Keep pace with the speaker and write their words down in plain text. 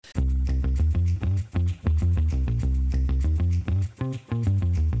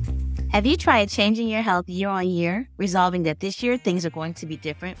Have you tried changing your health year on year, resolving that this year things are going to be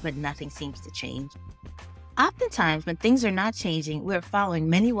different, but nothing seems to change? Oftentimes, when things are not changing, we're following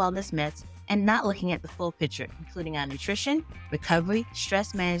many wellness myths and not looking at the full picture, including our nutrition, recovery,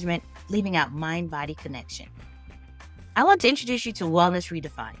 stress management, leaving out mind-body connection. I want to introduce you to Wellness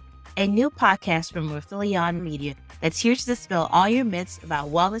Redefined, a new podcast from Refilion Media that's here to dispel all your myths about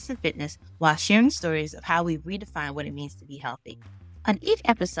wellness and fitness while sharing stories of how we redefine what it means to be healthy. On each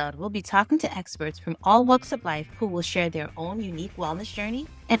episode, we'll be talking to experts from all walks of life who will share their own unique wellness journey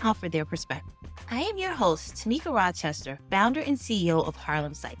and offer their perspective. I am your host, Tamika Rochester, founder and CEO of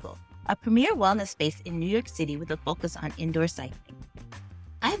Harlem Cycle, a premier wellness space in New York City with a focus on indoor cycling.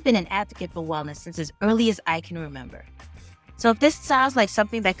 I've been an advocate for wellness since as early as I can remember. So if this sounds like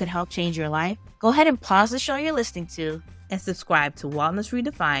something that could help change your life, go ahead and pause the show you're listening to and subscribe to Wellness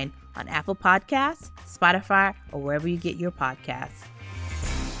Redefined on Apple Podcasts, Spotify, or wherever you get your podcasts.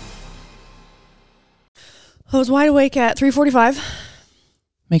 I was wide awake at 3:45.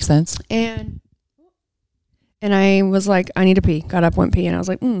 Makes sense. And I was like, I need to pee. Got up, went pee, and I was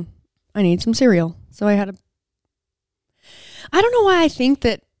like, I need some cereal. So I don't know why I think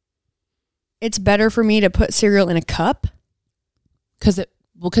that it's better for me to put cereal in a cup. Because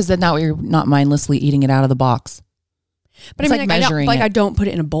then that way you're not mindlessly eating it out of the box. But it's, I mean, measuring I don't put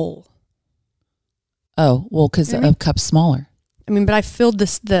it in a bowl. Oh, well, because a cup's smaller. I mean, but I filled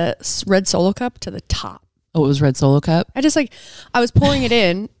the red Solo cup to the top. Oh, it was red Solo cup? I was pouring it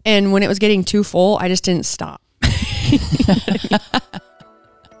in, and when it was getting too full, I just didn't stop.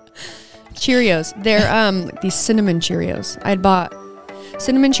 Cheerios. They're these cinnamon Cheerios. I had bought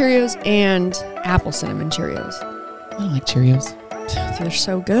cinnamon Cheerios and apple cinnamon Cheerios. I don't like Cheerios. They're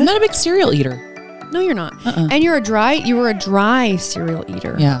so good. I'm not a big cereal eater. No, you're not. And you were a dry cereal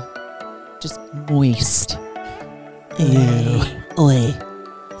eater. Yeah. Just moist. Ew. Oy.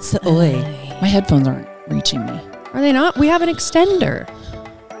 So oy. My headphones aren't reaching me. Are they not? We have an extender.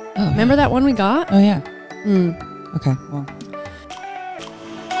 Oh, remember that one we got? Oh, yeah. Okay, well.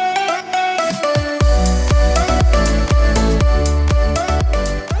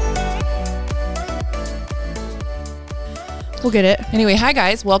 We'll get it. Anyway, hi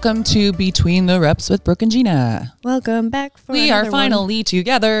guys. Welcome to Between the Reps with Brooke and Gina. Welcome back for We are finally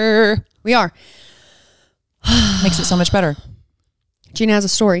together. We are. Makes it so much better. Gina has a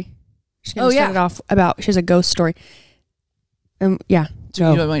story. She's going to start it off she has a ghost story. Yeah. Do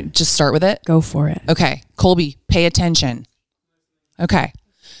you want to just start with it? Go for it. Okay. Colby, pay attention. Okay.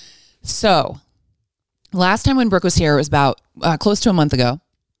 So last time when Brooke was here, it was about close to a month ago.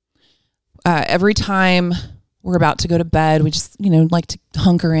 Every time we're about to go to bed, we just, like to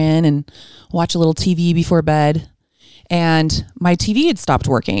hunker in and watch a little TV before bed. And my TV had stopped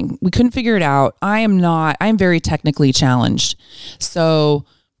working. We couldn't figure it out. I'm very technically challenged. So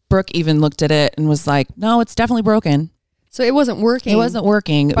Brooke even looked at it and was like, no, it's definitely broken. So it wasn't working. It wasn't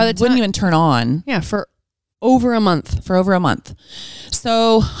working. It wouldn't even turn on. Yeah, for over a month.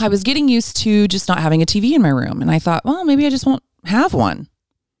 So I was getting used to just not having a TV in my room. And I thought, well, maybe I just won't have one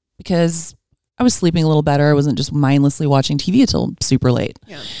because I was sleeping a little better. I wasn't just mindlessly watching TV until super late.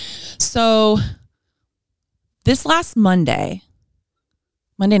 Yeah. So this last Monday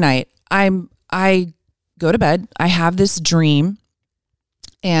night, I go to bed. I have this dream.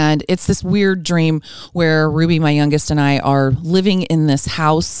 And it's this weird dream where Ruby, my youngest, and I are living in this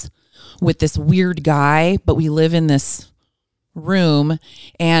house with this weird guy, but we live in this room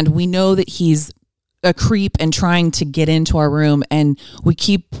and we know that he's a creep and trying to get into our room. And we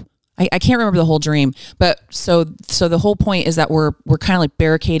keep, I can't remember the whole dream, but so the whole point is that we're kind of like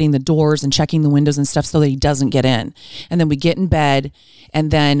barricading the doors and checking the windows and stuff so that he doesn't get in. And then we get in bed and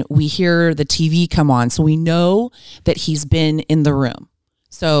then we hear the TV come on. So we know that he's been in the room.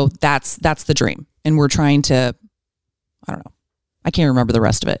 So that's the dream. And we're trying to, I don't know. I can't remember the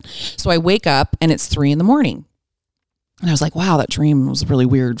rest of it. So I wake up and it's 3 a.m. And I was like, wow, that dream was really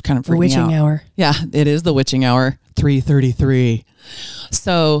weird. Kind of freaking me out. The witching hour. Yeah, it is the witching hour. 3:33.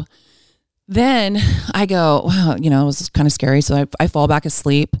 So then I go, wow, it was kind of scary. So I fall back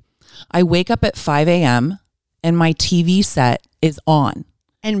asleep. I wake up at 5 a.m. and my TV set is on.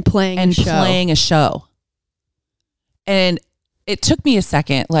 And playing a show. And it took me a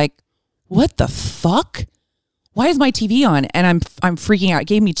second, like, what the fuck? Why is my TV on? And I'm freaking out. It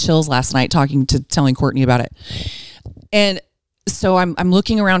gave me chills last night telling Courtney about it. And so I'm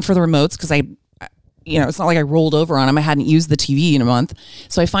looking around for the remotes because it's not like I rolled over on him. I hadn't used the TV in a month.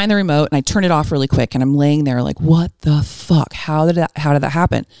 So I find the remote and I turn it off really quick and I'm laying there like, what the fuck? How did that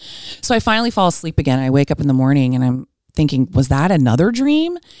happen? So I finally fall asleep again. I wake up in the morning and I'm thinking, was that another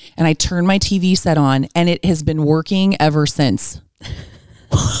dream? And I turn my TV set on and it has been working ever since.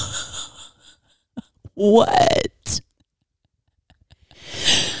 what?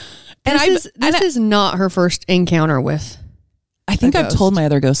 And this is not her first encounter with. I think I've told my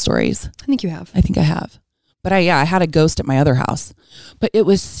other ghost stories. I think you have. I think I have. But I had a ghost at my other house. But it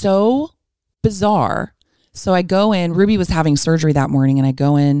was so bizarre. So I go in, Ruby was having surgery that morning, and I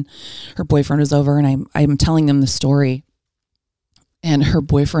go in, her boyfriend was over, and I'm telling them the story. And her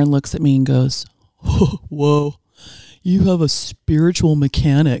boyfriend looks at me and goes, whoa, you have a spiritual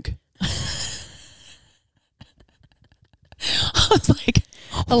mechanic. I was like,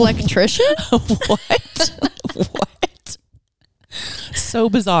 electrician? What? So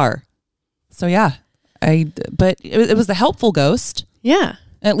bizarre. So yeah, but it was the helpful ghost. Yeah.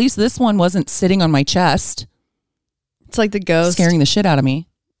 At least this one wasn't sitting on my chest. It's like the ghost. Scaring the shit out of me.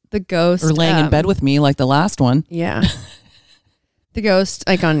 The ghost. Or laying in bed with me like the last one. Yeah. The ghost,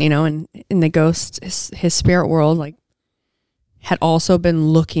 like on, in the ghost, his spirit world, like, had also been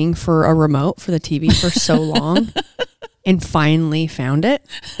looking for a remote for the TV for so long and finally found it.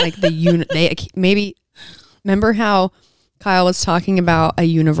 Like they maybe, remember how Kyle was talking about a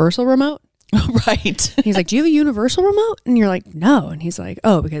universal remote? Right. He's like, do you have a universal remote? And you're like, no. And he's like,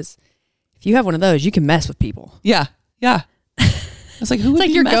 oh, because if you have one of those, you can mess with people. Yeah. Yeah. I was like, who would it's like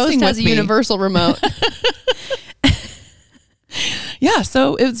be your messing ghost has with a me? universal remote. Yeah.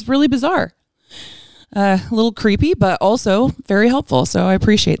 So it's really bizarre. A little creepy, but also very helpful. So I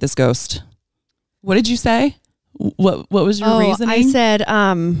appreciate this ghost. What did you say? What was your reasoning? I said,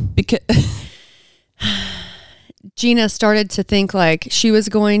 because Gina started to think like she was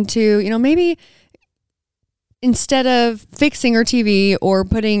going to, maybe instead of fixing her TV or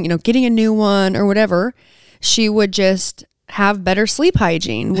putting, getting a new one or whatever, she would just have better sleep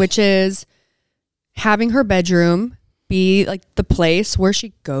hygiene, which is having her bedroom be like the place where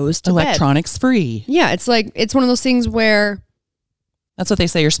she goes to electronics bed. Free. Yeah, it's like it's one of those things where that's what they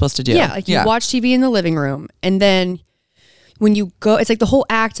say you're supposed to do. Yeah, like you watch TV in the living room, and then when you go, it's like the whole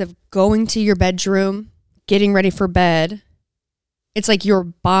act of going to your bedroom, getting ready for bed. It's like your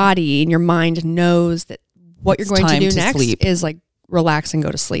body and your mind knows that what you're going to do next is like relax and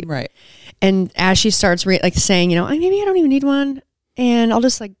go to sleep. Right. And as she starts saying, maybe I don't even need one, and I'll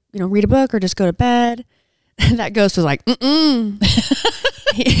just read a book or just go to bed. That ghost was like,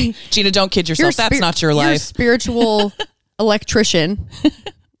 Gina, don't kid yourself. That's not your life. Your spiritual electrician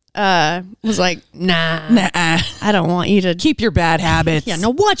was like, nah, I don't want you to keep your bad habits. Yeah, no,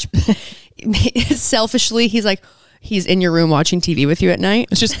 watch. Selfishly, he's like, he's in your room watching TV with you at night.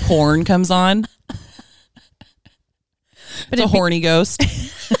 It's just porn comes on. But it's a horny ghost.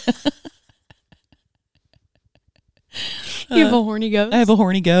 You have a horny ghost? I have a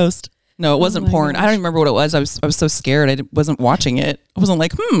horny ghost. No, it wasn't porn. Gosh. I don't remember what it was. I was so scared. I wasn't watching it. I wasn't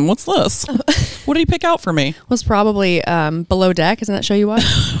like, what's this? What did he pick out for me? It was probably Below Deck. Isn't that show you watch?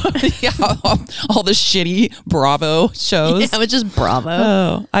 Yeah, all the shitty Bravo shows. Yeah, it was just Bravo.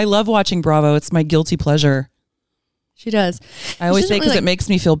 Oh, I love watching Bravo. It's my guilty pleasure. She does. I always say because it makes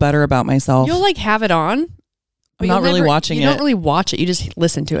me feel better about myself. You'll have it on. I'm not really watching it. You don't really watch it. You just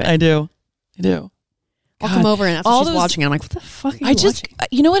listen to it. I do. I'll come over and after she's watching it, I'm like, what the fuck are you watching?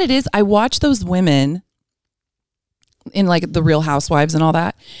 You know what it is? I watch those women in like the Real Housewives and all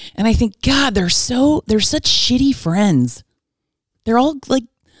that. And I think, God, they're such shitty friends. They're all like,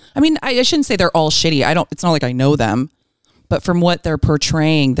 I shouldn't say they're all shitty. It's not like I know them, but from what they're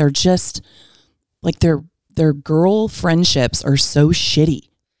portraying, they're just like their girl friendships are so shitty.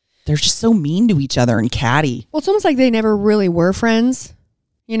 They're just so mean to each other and catty. Well, it's almost like they never really were friends,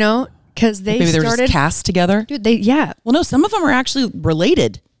 because they maybe they're just cast together. Dude, Well, no, some of them are actually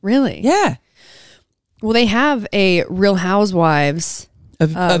related. Really? Yeah. Well, they have a Real Housewives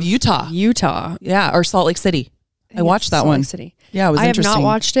of Utah. Yeah, or Salt Lake City. I watched that Salt one. Lake City. Yeah, it was interesting. I have not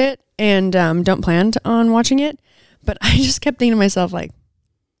watched it and don't plan on watching it, but I just kept thinking to myself, like,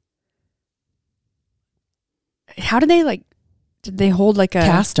 how did they did they hold like a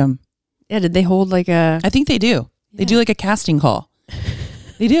cast them? Yeah, did they hold like a? I think they do. Yeah. They do like a casting call.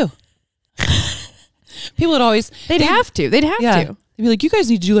 They do. People would always. They'd have to. They'd be like, you guys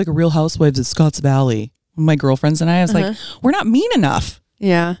need to do like a Real Housewives of Scotts Valley. My girlfriends and I was like, we're not mean enough.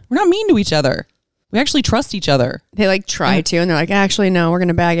 Yeah. We're not mean to each other. We actually trust each other. They try to, and they're like, actually, no, we're going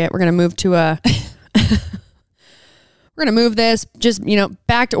to bag it. We're going to move to we're going to move this just,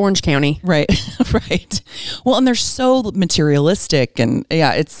 back to Orange County. Right. Right. Well, and they're so materialistic and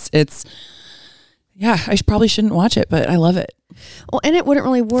I probably shouldn't watch it, but I love it. Well, and it wouldn't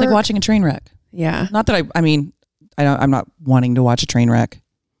really work. It's like watching a train wreck. Yeah. Not that I'm not wanting to watch a train wreck.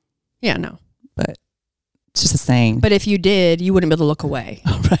 Yeah, no. But it's just a saying. But if you did, you wouldn't be able to look away.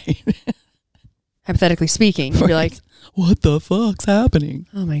 Right. Hypothetically speaking, you'd be like, what the fuck's happening?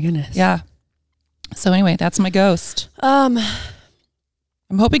 Oh my goodness. Yeah. So anyway, that's my ghost. Um,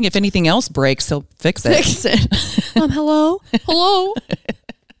 I'm hoping if anything else breaks, he'll fix it. Fix it. Hello? Hello?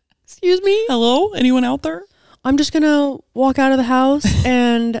 Excuse me? Hello? Anyone out there? I'm just going to walk out of the house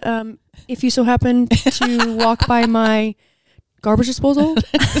and if you so happen to walk by my garbage disposal,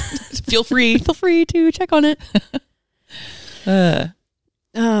 feel free to check on it. I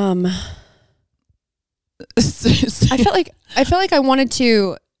felt like I wanted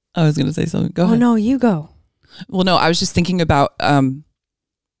to. I was going to say something. Go ahead. Oh no, you go. Well, no, I was just thinking about our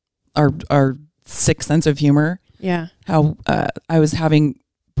sick sense of humor. Yeah. How I was having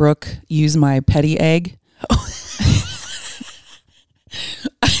Brooke use my petty egg.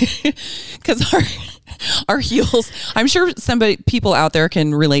 Because our heels, I'm sure people out there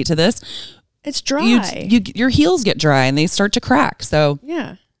can relate to this. It's dry. Your heels get dry and they start to crack. So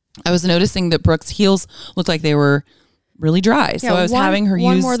yeah, I was noticing that Brooke's heels looked like they were really dry. So I was having her use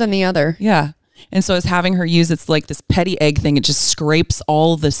one more than the other. Yeah. And so I was having her use, it's like this petty egg thing. It just scrapes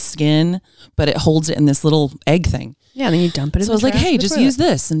all the skin, but it holds it in this little egg thing. Yeah, and then you dump it in the trash. So I was like, hey, just use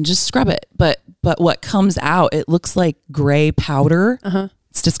this and just scrub it. But what comes out, it looks like gray powder. Uh-huh.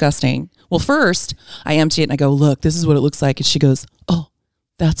 It's disgusting. Well, first I empty it and I go, look, this is what it looks like. And she goes, oh,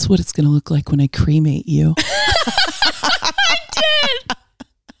 that's what it's going to look like when I cremate you. I did.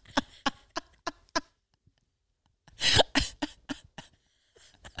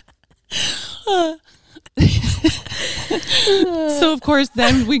 So of course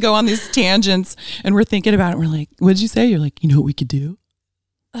then we go on these tangents and we're thinking about it. We're like, what did you say? You're like, you know what we could do?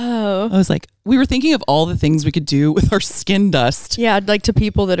 Oh. I was like, we were thinking of all the things we could do with our skin dust. Yeah, like to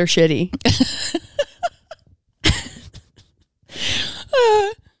people that are shitty.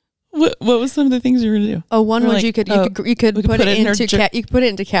 What was some of the things you were gonna do? Oh, one was like, you could put it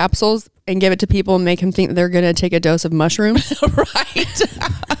into capsules and give it to people and make them think that they're gonna take a dose of mushrooms. Right.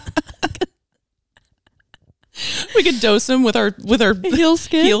 We could dose them with our heel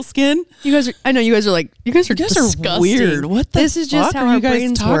skin. You guys are disgusting. Weird. What the This is just how are our you guys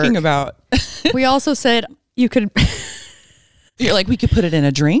brains talking work. about? We also said you could. You're like, we could put it in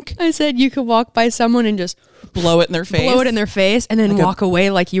a drink. I said you could walk by someone and just blow it in their face, and then walk away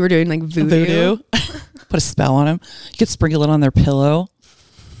like you were doing like voodoo. Put a spell on them. You could sprinkle it on their pillow.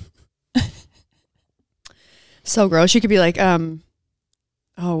 So gross. You could be like,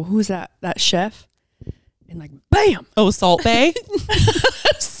 who's that? That chef. And like, bam! Oh, Salt Bay?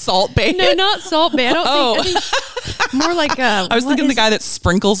 Salt Bay? No, not Salt Bay. I think more like... I was thinking the guy that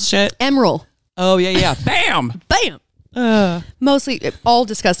sprinkles shit. Emerald. Oh, yeah. Bam! Bam! Mostly all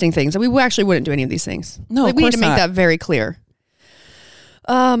disgusting things. We actually wouldn't do any of these things. No, we need to make that very clear.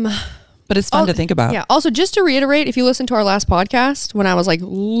 But it's fun to think about. Yeah. Also, just to reiterate, if you listen to our last podcast, when I was like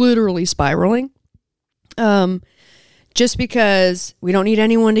literally spiraling, just because we don't need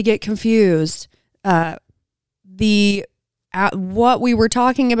anyone to get confused, what we were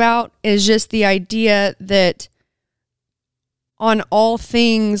talking about is just the idea that on all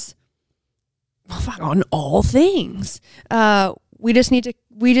things, we just need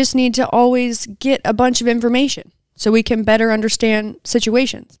to always get a bunch of information so we can better understand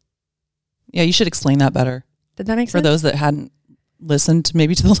situations. Yeah, you should explain that better. Did that make sense? For those that hadn't listened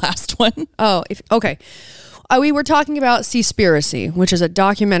maybe to the last one. Oh, okay. We were talking about Seaspiracy, which is a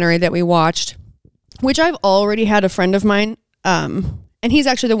documentary that we watched, which I've already had a friend of mine, and he's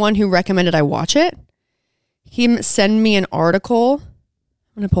actually the one who recommended I watch it. He sent me an article.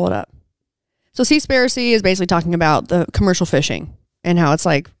 I'm going to pull it up. So Seaspiracy is basically talking about the commercial fishing and how it's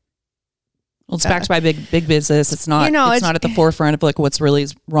like... Well, it's backed by big business. It's not it's not at the forefront of like what's really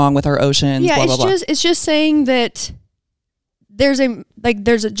wrong with our oceans. Yeah, blah, blah, blah. It's just saying that there's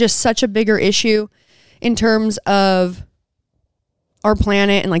just such a bigger issue in terms of our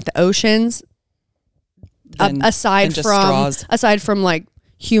planet and like the oceans, aside from like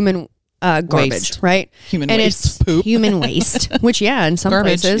human garbage, waste. Right? Human waste, poop. Human waste, which in some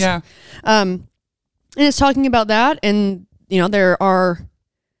garbage, places, yeah. And it's talking about that, and there are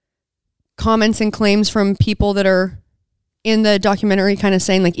comments and claims from people that are in the documentary, kind of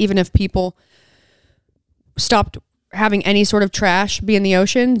saying like even if people stopped having any sort of trash be in the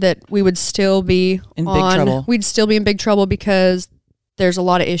ocean, that we would still be in big trouble. We'd still be in big trouble because there's a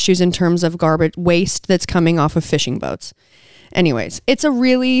lot of issues in terms of garbage waste that's coming off of fishing boats. Anyways, it's a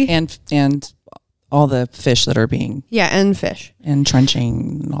really... And all the fish that are being... Yeah, and fish. And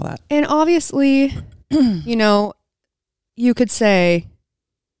trenching and all that. And obviously, you could say,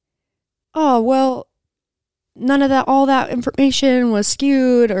 oh, well, none of all that information was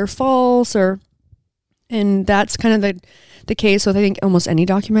skewed or false and that's kind of the case with, I think, almost any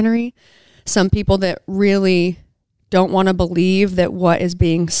documentary. Some people that really don't want to believe that what is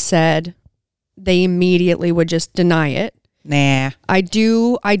being said they immediately would just deny it. Nah. I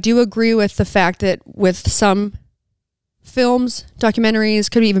do agree with the fact that with some films, documentaries,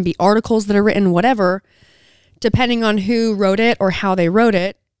 could even be articles that are written, whatever, depending on who wrote it or how they wrote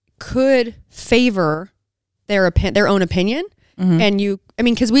it, could favor their own opinion. And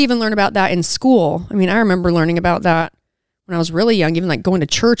because we even learn about that in school. I mean, I remember learning about that when I was really young, even like going to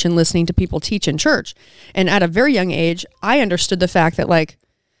church and listening to people teach in church. And at a very young age, I understood the fact that like,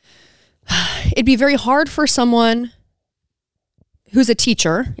 it'd be very hard for someone who's a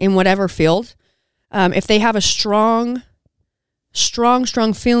teacher in whatever field, if they have a strong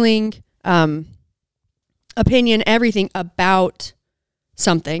feeling, opinion, everything about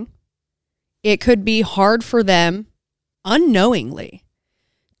something, it could be hard for them unknowingly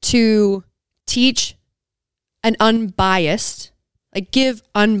to teach an unbiased, like give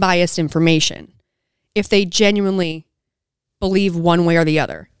unbiased information if they genuinely believe one way or the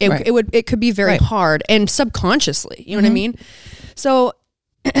other. It could be very hard and subconsciously, you know what I mean? So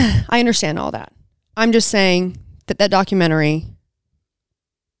I understand all that. I'm just saying that documentary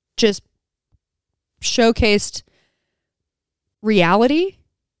just showcased reality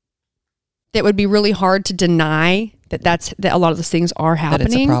that would be really hard to deny that a lot of those things are happening.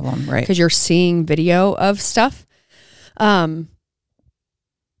 That it's a problem, right? Because you're seeing video of stuff. And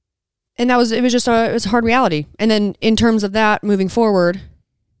it was a hard reality. And then in terms of that, moving forward,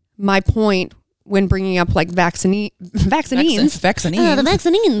 my point when bringing up like vaccines. The vaccines. Just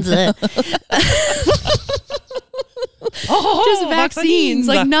vaccines,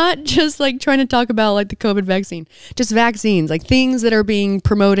 like not just like trying to talk about like the COVID vaccine, just vaccines, like things that are being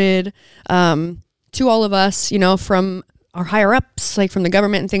promoted to all of us, from our higher ups, like from the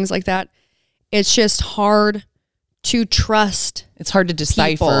government and things like that. It's just hard to trust. It's hard to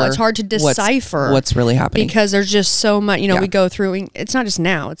decipher. People. It's hard to decipher what's really happening because there's just so much. We go through. It's not just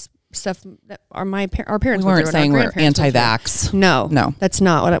now. It's stuff that our parents. We weren't saying we're anti-vax. No, that's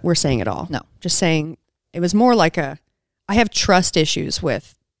not what we're saying at all. No, just saying it was more like I have trust issues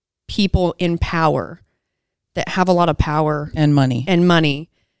with people in power that have a lot of power and money and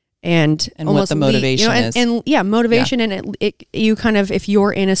what the motivation is. Motivation. And you kind of, if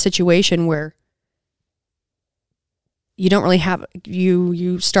you're in a situation where you don't really have,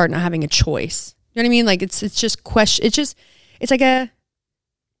 you start not having a choice. You know what I mean? Like it's just question. It's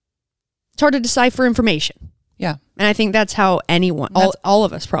hard to decipher information. Yeah. And I think that's how all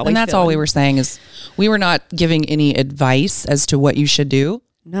of us probably And that's all we were saying is we were not giving any advice as to what you should do.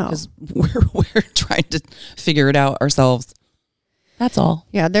 No. Because we're trying to figure it out ourselves. That's all.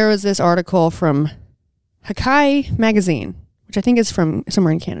 Yeah. There was this article from Hakai magazine, which I think is from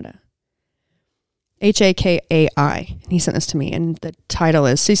somewhere in Canada. Hakai. And he sent this to me. And the title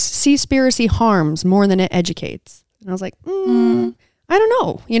is Seaspiracy Harms More Than It Educates. And I was like, I don't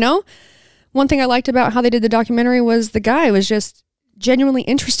know, One thing I liked about how they did the documentary was the guy was just genuinely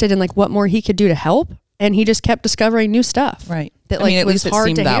interested in like what more he could do to help. And he just kept discovering new stuff. Right. That at was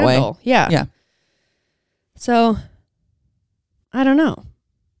hard to handle. Way. Yeah. Yeah. So I don't know.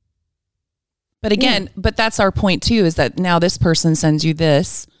 But again, but that's our point too, is that now this person sends you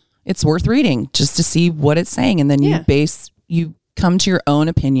this, it's worth reading just to see what it's saying. And then you come to your own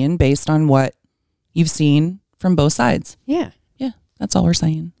opinion based on what you've seen from both sides. Yeah. That's all we're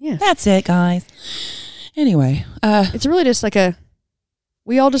saying. Yeah. That's it, guys. Anyway. It's really just like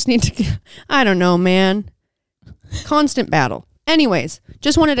we all just need to, I don't know, man. Constant battle. Anyways,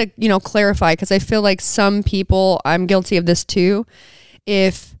 just wanted to, clarify because I feel like some people, I'm guilty of this too.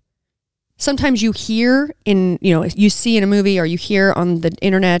 If sometimes you hear you see in a movie or you hear on the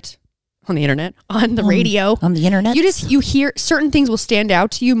internet, on the radio, on the internet, you hear certain things will stand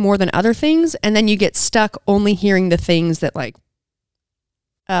out to you more than other things. And then you get stuck only hearing the things that like,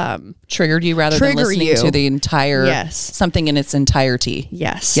 triggered you rather than listening to the entire something in its entirety.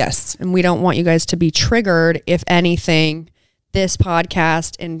 Yes. And we don't want you guys to be triggered. If anything, this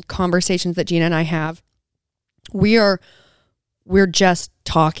podcast and conversations that Gina and I have, we're just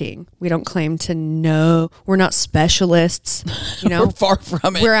talking. We don't claim to know. We're not specialists. We're far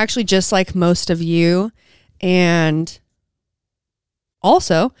from it. We're actually just like most of you. And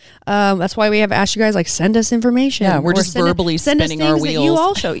also, that's why we have asked you guys, like, send us information. Yeah, we're just verbally spinning our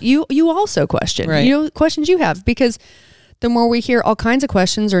wheels. You also question. Right. Questions you have. Because the more we hear all kinds of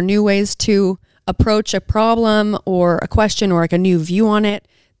questions or new ways to approach a problem or a question or like a new view on it,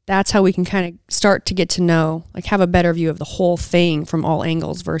 that's how we can kind of start to get to know, like have a better view of the whole thing from all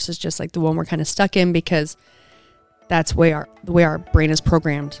angles versus just like the one we're kind of stuck in, because that's the way our brain is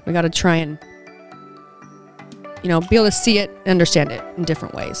programmed. We got to try and be able to see it, understand it in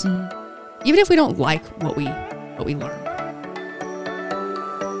different ways. Mm-hmm. Even if we don't like what we learn.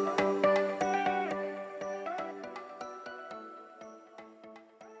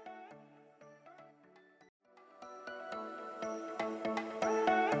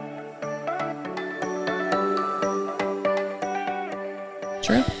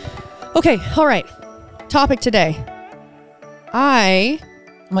 true. Okay. All right. Topic today. I'm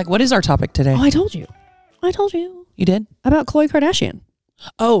like, what is our topic today? I told you. You did? About Khloe Kardashian.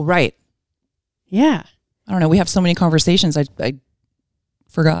 Oh, right. Yeah. I don't know. We have so many conversations. I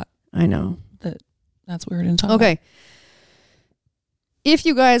forgot I know. that's what we're going to talk Okay. If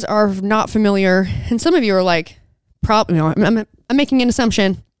you guys are not familiar, and some of you are like, probably, I'm making an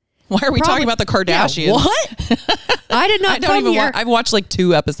assumption. Why are we talking about the Kardashians? Yeah, what? I did not come here. I've watched like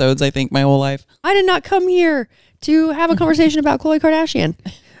 2 episodes, I think, my whole life. I did not come here to have a conversation about Khloe Kardashian.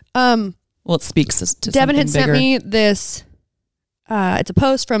 Well, it speaks to Devin had something sent bigger. me this. It's a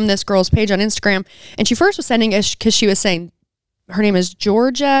post from this girl's page on Instagram, and she first was sending it because she was saying her name is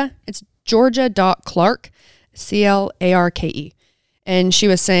Georgia. It's Georgia.Clarke, Clarke. And she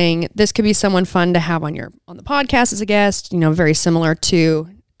was saying this could be someone fun to have on the podcast as a guest, very similar to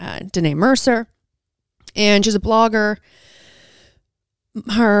Danae Mercer. And she's a blogger.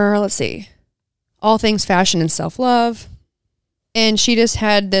 Let's see, all things fashion and self-love. And she just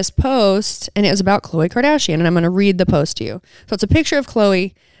had this post, and it was about Khloe Kardashian. And I'm going to read the post to you. So it's a picture of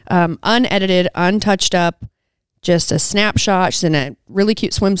Khloe, unedited, untouched up, just a snapshot. She's in a really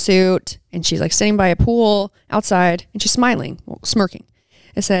cute swimsuit, and she's like sitting by a pool outside, and she's smiling, smirking.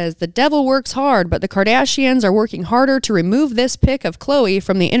 It says, "The devil works hard, but the Kardashians are working harder to remove this pic of Khloe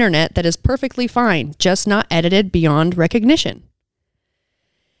from the internet that is perfectly fine, just not edited beyond recognition."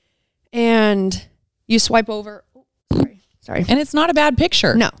 And you swipe over. Sorry. And it's not a bad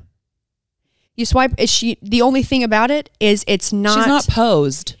picture. No. You swipe. The only thing about it is it's not. She's not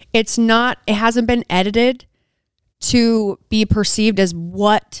posed. It's not. It hasn't been edited to be perceived as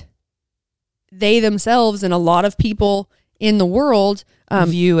what they themselves and a lot of people in the world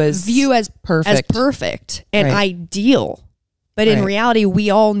view as perfect and ideal. But in reality,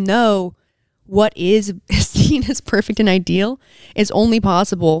 we all know what is seen as perfect and ideal is only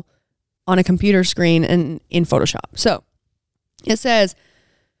possible on a computer screen and in Photoshop. So it says,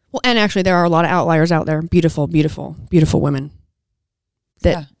 well, and actually there are a lot of outliers out there, beautiful, beautiful, beautiful women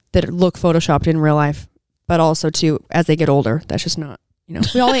that look Photoshopped in real life, but also too, as they get older, that's just not,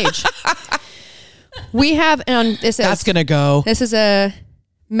 we all age. We have, and that's going to go. This is a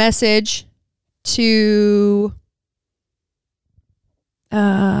message to,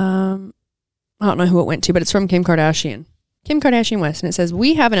 I don't know who it went to, but it's from Kim Kardashian West. And it says,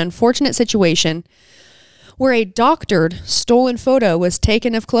 "We have an unfortunate situation where a doctored, stolen photo was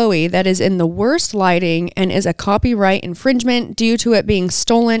taken of Khloe that is in the worst lighting and is a copyright infringement due to it being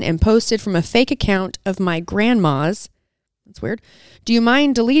stolen and posted from a fake account of my grandma's." That's weird. "Do you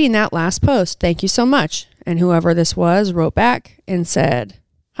mind deleting that last post? Thank you so much." And whoever this was wrote back and said,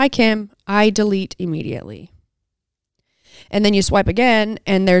 "Hi, Kim, I delete immediately." And then you swipe again,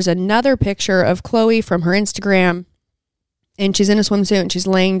 and there's another picture of Khloe from her Instagram. And she's in a swimsuit and she's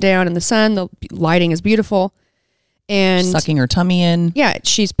laying down in the sun. The lighting is beautiful. And she's sucking her tummy in. Yeah,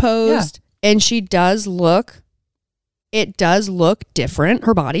 she's posed and it does look different,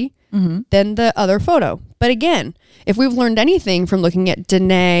 her body, than the other photo. But again, if we've learned anything from looking at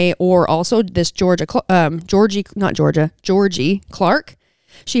Danae or also this Georgie Clarke,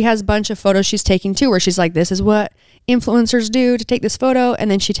 she has a bunch of photos she's taking too, where she's like, this is what influencers do to take this photo.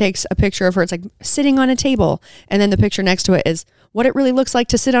 And then she takes a picture of her. It's like sitting on a table. And then the picture next to it is what it really looks like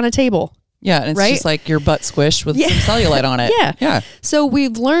to sit on a table. Yeah. And it's just like your butt squished with some cellulite on it. Yeah. So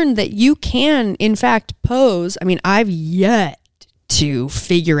we've learned that you can, in fact, pose. I mean, I've yet to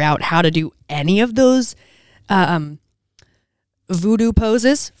figure out how to do any of those voodoo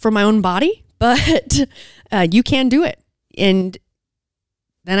poses for my own body, but you can do it. And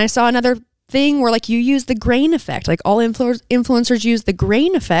then I saw another thing where like you use the grain effect, like all influencers use the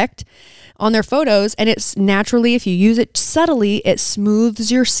grain effect on their photos, and it's naturally, if you use it subtly, it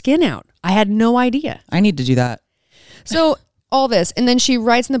smooths your skin out. I had no idea. I need to do that. So all this, and then she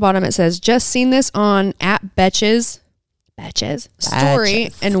writes in the bottom, it says, "Just seen this on @Betches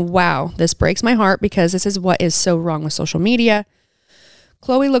story, and wow, this breaks my heart because this is what is so wrong with social media.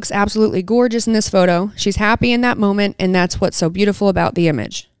 Khloe looks absolutely gorgeous in this photo. She's happy in that moment, and that's what's so beautiful about the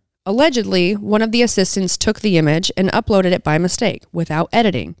image. Allegedly, one of the assistants took the image and uploaded it by mistake without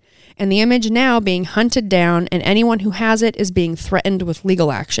editing, and the image now being hunted down, and anyone who has it is being threatened with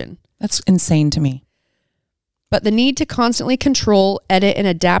legal action." That's insane to me. But the need to constantly control, edit, and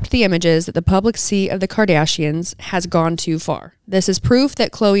adapt the images that the public see of the Kardashians has gone too far. This is proof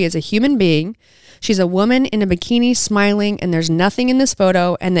that Khloe is a human being. She's a woman in a bikini smiling, and there's nothing in this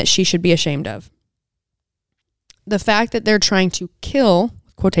photo and that she should be ashamed of. The fact that they're trying to kill,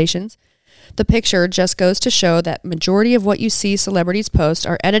 quotations, The picture just goes to show that majority of what you see celebrities post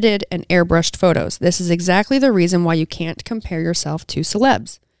are edited and airbrushed photos. This is exactly the reason why you can't compare yourself to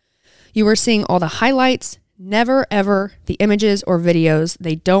celebs. You are seeing all the highlights, never ever the images or videos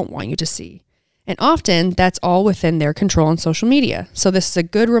they don't want you to see. And often that's all within their control on social media. So this is a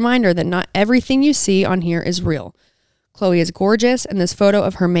good reminder that not everything you see on here is real. Chloe is gorgeous, and this photo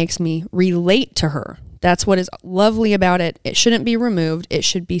of her makes me relate to her. That's what is lovely about it. It shouldn't be removed. It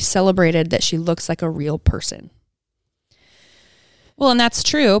should be celebrated that she looks like a real person. Well, and that's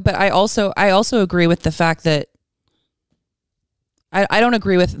true, but I also agree with the fact that I don't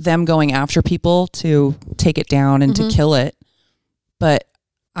agree with them going after people to take it down and to kill it. But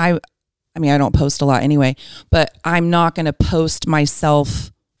I mean, I don't post a lot anyway, but I'm not going to post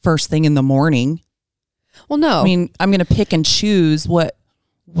myself first thing in the morning. Well, no. I mean, I'm going to pick and choose what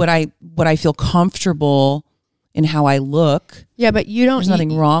I feel comfortable in how I look. Yeah, but you don't. There's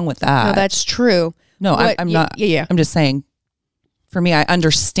nothing wrong with that. No, that's true. No, I'm not. Yeah. I'm just saying. For me, I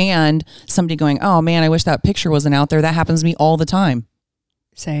understand somebody going, "Oh man, I wish that picture wasn't out there." That happens to me all the time.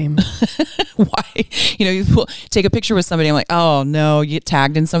 Same. Why? You take a picture with somebody. I'm like, "Oh no," you get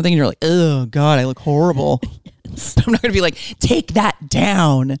tagged in something, and you're like, "Oh God, I look horrible." But I'm not going to be like, "Take that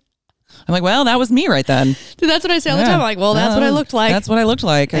down." I'm like, well, that was me right then. Dude, that's what I say all the time. I'm like, well, that's what I looked like. That's what I looked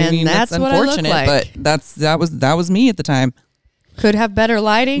like. I mean, that's what unfortunate, I looked like. But that was me at the time. Could have better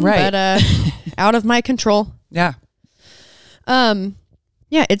lighting, right. But out of my control. Yeah.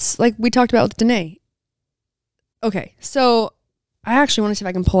 Yeah, it's like we talked about with Danae. Okay, so I actually want to see if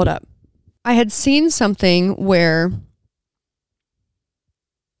I can pull it up. I had seen something where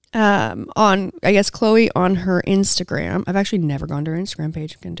on, I guess, Chloe on her Instagram. I've actually never gone to her Instagram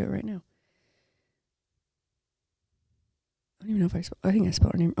page. I'm going to do it right now. I don't even know if I think I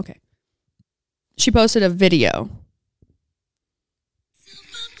spelled her name. Okay. She posted a video.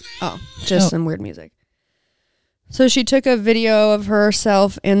 Oh, just some weird music. So she took a video of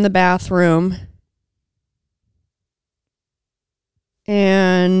herself in the bathroom.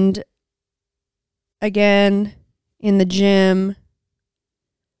 And again, in the gym.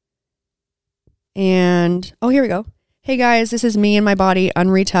 And, oh, here we go. Hey guys, this is me and my body,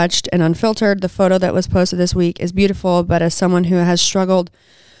 unretouched and unfiltered. The photo that was posted this week is beautiful, but as someone who has struggled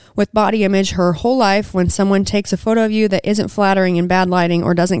with body image her whole life, when someone takes a photo of you that isn't flattering in bad lighting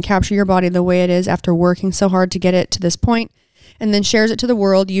or doesn't capture your body the way it is after working so hard to get it to this point, and then shares it to the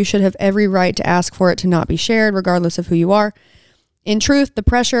world, you should have every right to ask for it to not be shared, regardless of who you are. In truth, the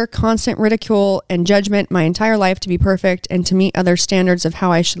pressure, constant ridicule, and judgment my entire life to be perfect and to meet other standards of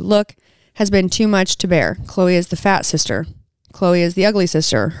how I should look has been too much to bear. Chloe is the fat sister. Chloe is the ugly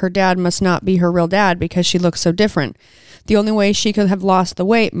sister. Her dad must not be her real dad because she looks so different. The only way she could have lost the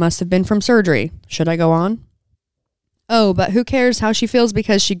weight must have been from surgery. Should I go on? Oh, but who cares how she feels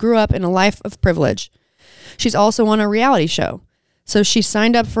because she grew up in a life of privilege. She's also on a reality show. So she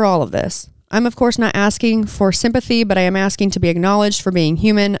signed up for all of this. I'm of course not asking for sympathy, but I am asking to be acknowledged for being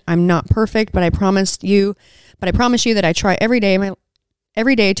human. I'm not perfect, but I promise you that I try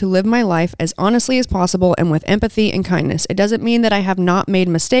every day to live my life as honestly as possible and with empathy and kindness. It doesn't mean that I have not made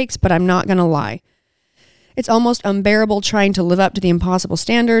mistakes, but I'm not going to lie. It's almost unbearable trying to live up to the impossible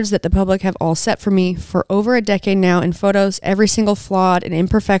standards that the public have all set for me. For over a decade now in photos, every single flaw and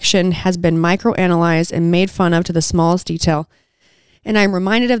imperfection has been microanalyzed and made fun of to the smallest detail. And I'm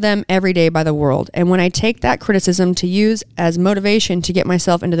reminded of them every day by the world. And when I take that criticism to use as motivation to get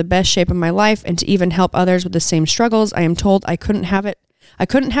myself into the best shape of my life and to even help others with the same struggles, I am told I couldn't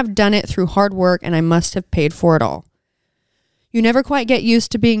have done it through hard work and I must have paid for it all. You never quite get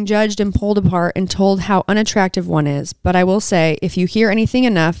used to being judged and pulled apart and told how unattractive one is, but I will say, if you hear anything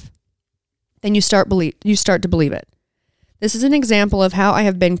enough, then you start to believe it. This is an example of how I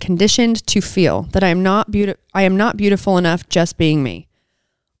have been conditioned to feel that I am not beautiful enough just being me.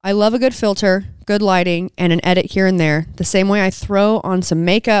 I love a good filter, good lighting, and an edit here and there, the same way I throw on some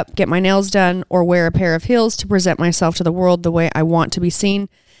makeup, get my nails done, or wear a pair of heels to present myself to the world the way I want to be seen.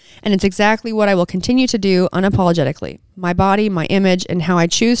 And it's exactly what I will continue to do unapologetically. My body, my image, and how I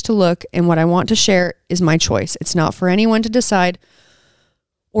choose to look and what I want to share is my choice. It's not for anyone to decide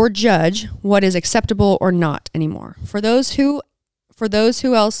or judge what is acceptable or not anymore. For those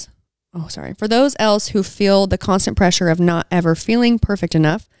else who feel the constant pressure of not ever feeling perfect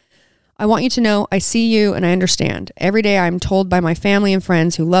enough, I want you to know I see you and I understand. Every day I'm told by my family and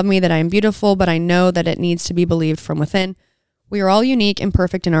friends who love me that I am beautiful, but I know that it needs to be believed from within. We are all unique and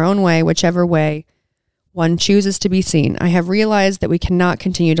perfect in our own way, whichever way one chooses to be seen. I have realized that we cannot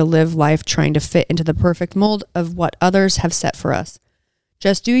continue to live life trying to fit into the perfect mold of what others have set for us.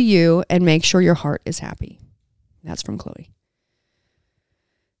 Just do you and make sure your heart is happy. That's from Chloe.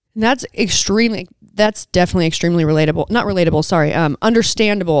 And that's definitely extremely relatable. Not relatable, sorry.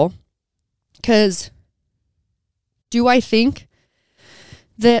 Understandable. Because do I think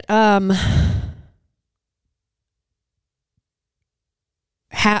that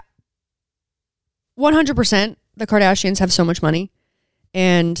 100% the Kardashians have so much money,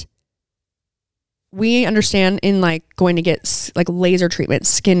 and we understand in like going to get like laser treatment,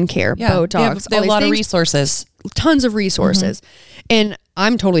 skincare, Botox, they have a lot of resources, tons of resources. And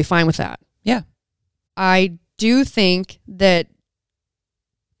I'm totally fine with that. Yeah. I do think that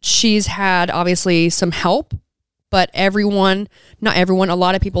she's had obviously some help, but not everyone, a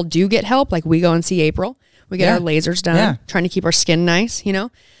lot of people do get help. Like we go and see April, we get our lasers done, trying to keep our skin nice,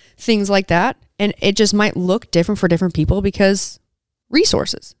 things like that. And it just might look different for different people because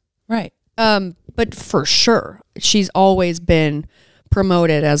resources. Right. But for sure, she's always been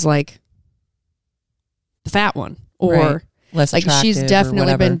promoted as like the fat one, or less like she's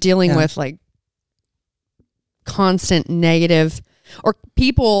definitely been dealing with like constant negative, or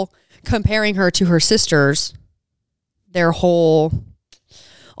people comparing her to her sisters all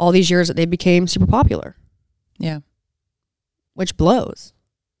these years that they became super popular. Yeah. Which blows.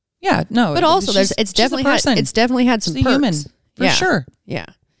 Yeah, no. But also it's definitely had some perks. Human, for sure. Yeah.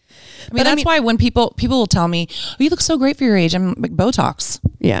 I mean, that's why when people will tell me, "Oh, you look so great for your age," I'm like, Botox.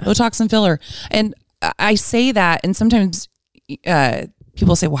 Yeah. Botox and filler. And I say that, and sometimes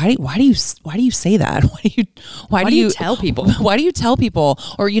people say, why do you say that? Why do you tell people? Why do you tell people?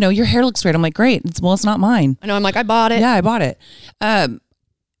 Or, your hair looks great. I'm like, great. It's not mine. I know. I'm like, I bought it. Yeah, I bought it.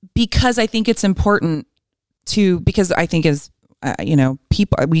 Because I think it's important because I think as,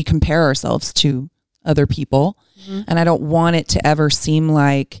 people, we compare ourselves to other people. Mm-hmm. And I don't want it to ever seem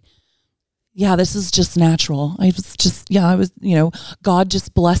like, yeah, this is just natural. God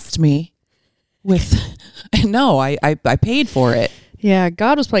just blessed me with, no, I paid for it. Yeah,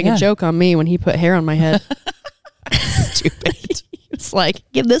 God was playing a joke on me when he put hair on my head. Stupid. It's like,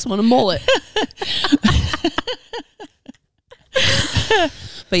 give this one a mullet.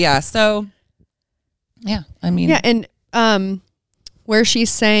 But yeah, so yeah, I mean, yeah, and where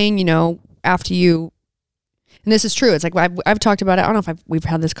she's saying, after you, and this is true. It's like I've talked about it. I don't know if we've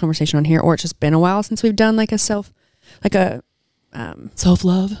had this conversation on here, or it's just been a while since we've done like a self-love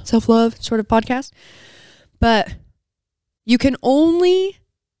sort of podcast. But you can only,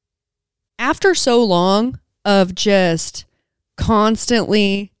 after so long of just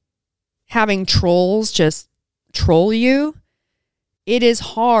constantly having trolls just troll you, it is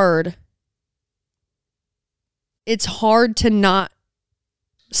hard. It's hard to not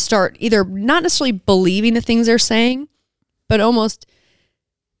start either not necessarily believing the things they're saying, but almost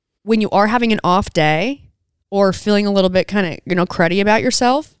when you are having an off day or feeling a little bit kind of, cruddy about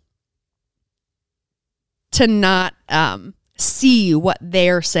yourself, to not see what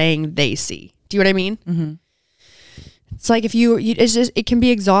they're saying they see. Do you know what I mean? Mm-hmm. It's like if it can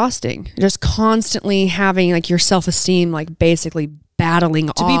be exhausting. Just constantly having like your self-esteem like basically battling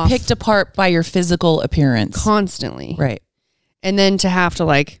to be picked apart by your physical appearance. Constantly. Right. And then to have to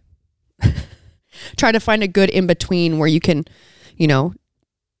like try to find a good in-between where you can,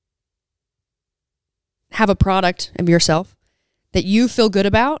 have a product of yourself that you feel good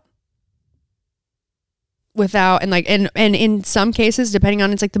about without, and in some cases, depending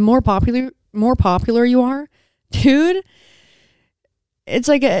on, it's like the more popular you are, dude, it's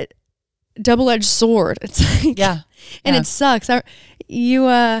like a double-edged sword. It's like, and it sucks.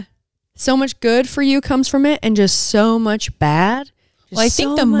 So much good for you comes from it, and just so much bad. Well, I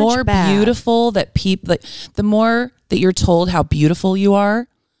think the more beautiful that people, the more that you're told how beautiful you are,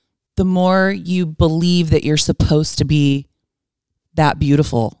 the more you believe that you're supposed to be that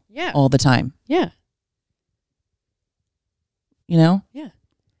beautiful all the time. Yeah. Yeah.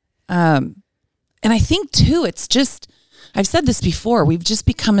 And I think too, it's just, I've said this before, we've just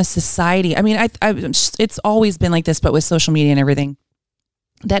become a society. I mean, it's always been like this, but with social media and everything,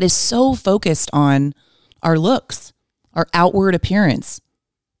 that is so focused on our looks, our outward appearance.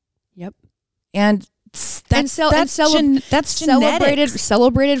 Yep. And that's celebrated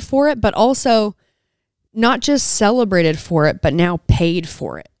for it, but also not just celebrated for it, but now paid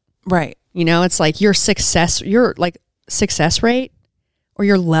for it. Right. It's like your success rate, or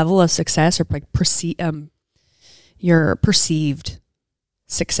your level of success, or like your perceived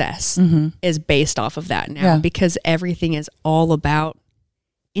success is based off of that now, because everything is all about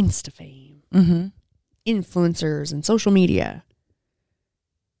Insta fame, influencers, and social media.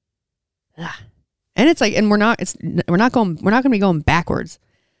 And it's like, and we're not going to be going backwards.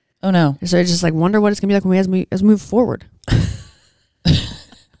 Oh no! So I just like wonder what it's gonna be like as we move forward.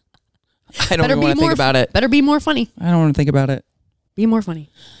 I don't even want to think about it. Better be more funny. I don't want to think about it. Be more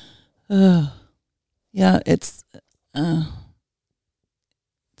funny. Yeah, it's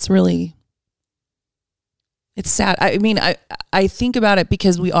really, it's sad. I mean, I think about it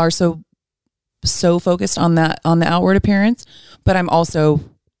because we are so focused on the outward appearance, but I also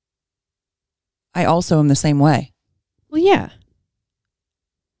am the same way. Well, yeah.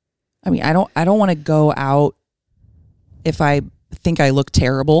 I mean, I don't want to go out if I think I look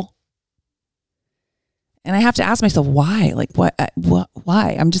terrible. And I have to ask myself, why? Like,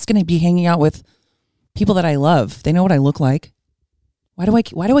 why? I'm just going to be hanging out with people that I love. They know what I look like. Why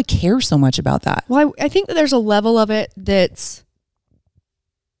do I care so much about that? Well, I think that there's a level of it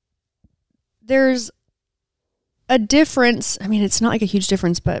there's a difference. I mean, it's not like a huge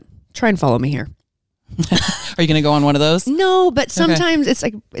difference, but try and follow me here. Are you going to go on one of those? No, but sometimes it's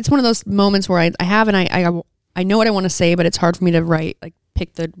like, it's one of those moments where I know what I want to say, but it's hard for me to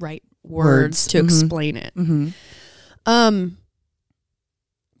pick the right words to explain it. Mm-hmm.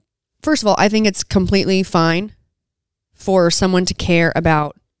 First of all, I think it's completely fine for someone to care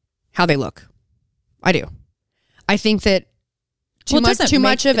about how they look. I do. I think that too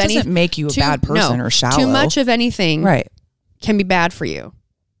much of anything doesn't make you a bad person or shallow. Too much of anything can be bad for you.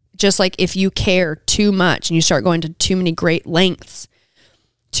 Just like if you care too much and you start going to too many great lengths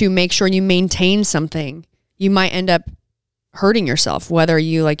to make sure you maintain something, you might end up hurting yourself, whether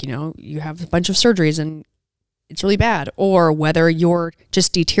you you have a bunch of surgeries and it's really bad, or whether you're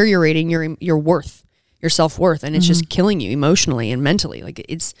just deteriorating your worth, your self-worth, and it's just killing you emotionally and mentally. Like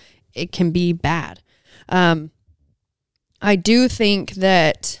it can be bad. I do think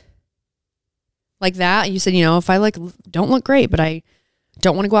that like that, you said, if I don't look great, but I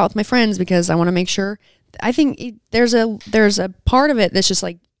don't want to go out with my friends because I want to make sure. I think there's a part of it that's just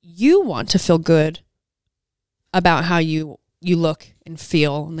like, you want to feel good about how you look and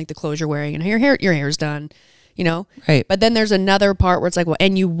feel, and like the clothes you're wearing and your hair's done, Right. But then there's another part where it's like, well,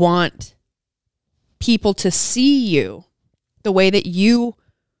 and you want people to see you the way that you,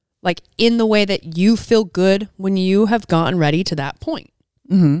 like in the way that you feel good when you have gotten ready to that point.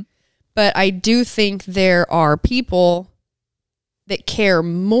 Mm-hmm. But I do think there are people that care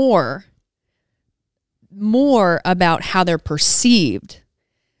more about how they're perceived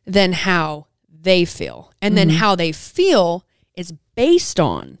than how they feel. And then how they feel is based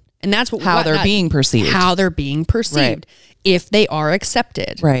on, and that's how they're being perceived. How they're being perceived. Right. If they are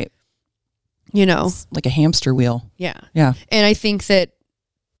accepted. Right. It's like a hamster wheel. Yeah. Yeah. And I think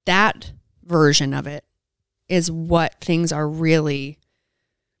that version of it is what things are really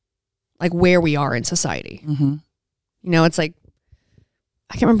like, where we are in society. Mm-hmm. It's like,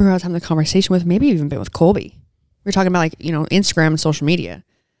 I can't remember who I was having the conversation with, maybe even been with Colby. We were talking about Instagram and social media.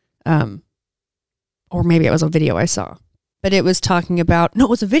 Or maybe it was a video I saw. But it was talking about, no, it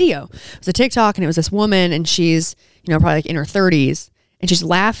was a video. It was a TikTok, and it was this woman, and she's, probably like in her 30s, and she's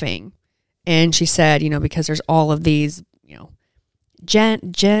laughing. And she said, because there's all of these, what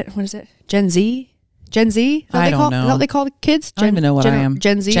is it? Gen Z? I don't know. Is that what they call the kids? I don't even know what I am.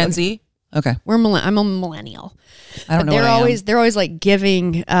 Gen Z? Gen Z? Okay. I'm a millennial. I don't know what I am. They're always like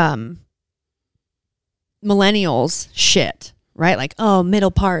giving millennials shit, right? Like, oh,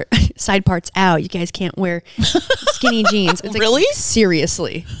 middle part, side part's out. You guys can't wear skinny jeans. It's like, really?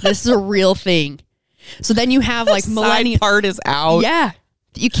 Seriously. This is a real thing. So then you have like millennial. Side part is out. Yeah.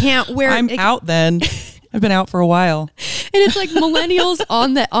 You can't wear. I'm out then. I've been out for a while. And it's like millennials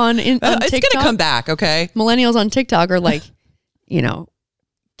on TikTok. It's going to come back, okay? Millennials on TikTok are like,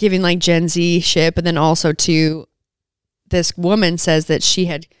 giving like Gen Z shit, but then also to this woman says that she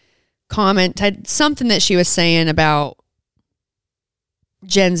had commented something that she was saying about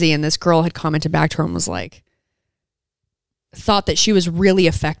Gen Z, and this girl had commented back to her and was like, thought that she was really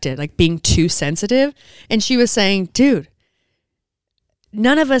affected, like being too sensitive. And she was saying, dude,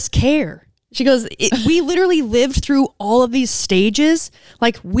 none of us care. She goes, we literally lived through all of these stages.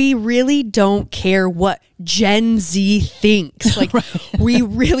 Like, we really don't care what Gen Z thinks. Like, we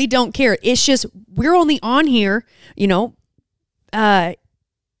really don't care. It's just, we're only on here,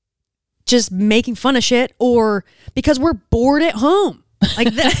 just making fun of shit, or because we're bored at home.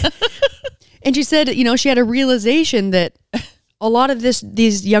 Like that. And she said, she had a realization that a lot of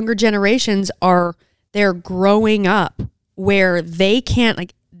these younger generations they're growing up where they can't,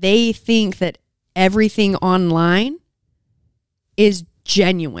 like, they think that everything online is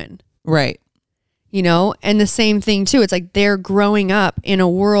genuine. Right. And the same thing too. It's like they're growing up in a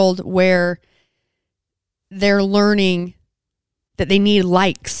world where they're learning that they need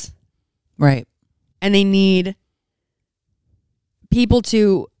likes. Right. And they need people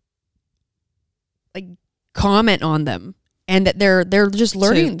to like comment on them, and that they're just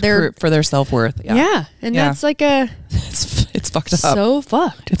learning for their self-worth. Yeah. And that's like It's fucked up. So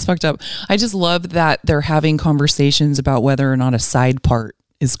fucked. It's fucked up. I just love that they're having conversations about whether or not a side part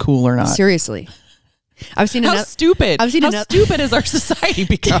is cool or not. Seriously. I've seen How stupid. I've seen How stupid has our society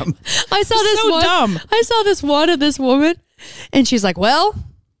become? I saw this so one. Dumb. I saw this one of this woman, and she's like, "Well,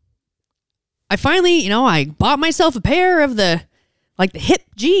 I finally, I bought myself a pair of the hip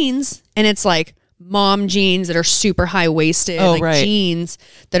jeans, and it's like mom jeans that are super high waisted, jeans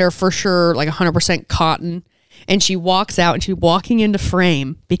that are for sure like 100% cotton." And she walks out, and she's walking into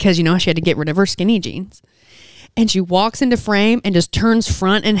frame because she had to get rid of her skinny jeans, and she walks into frame and just turns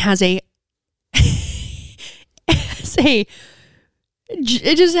front and has a.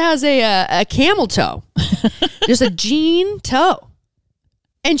 It just has a camel toe, just a jean toe,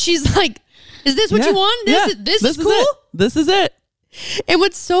 and she's like, "Is this what you want? This is cool. This is it." And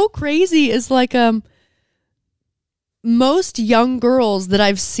what's so crazy is like most young girls that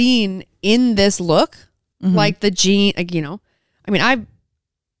I've seen in this look, like the jean,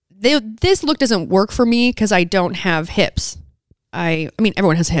 this look doesn't work for me because I don't have hips. I mean,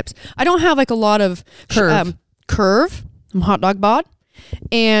 everyone has hips. I don't have like a lot of curve. I'm hot dog bod.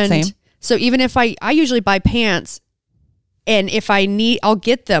 And Same. So even if I usually buy pants, and if I need, I'll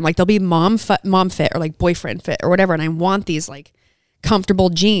get them. Like they'll be mom fit or like boyfriend fit or whatever. And I want these like comfortable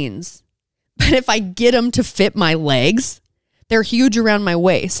jeans. But if I get them to fit my legs, they're huge around my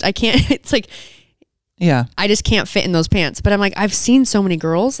waist. I can't, it's like, yeah, I just can't fit in those pants. But I'm like, I've seen so many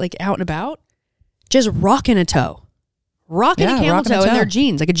girls like out and about just rocking a toe. Rocking a camel toe in their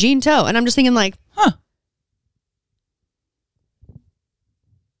jeans, like a jean toe. And I'm just thinking like,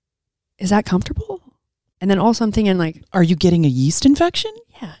 is that comfortable? And then also I'm thinking like, are you getting a yeast infection?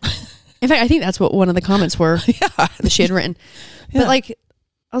 Yeah. In fact, I think that's what one of the comments were that she had written. But like,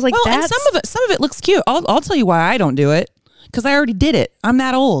 I was like, well, and some of it looks cute. I'll tell you why I don't do it. Because I already did it. I'm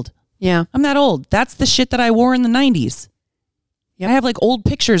that old. Yeah. I'm that old. That's the shit that I wore in the 90s. Yep. I have like old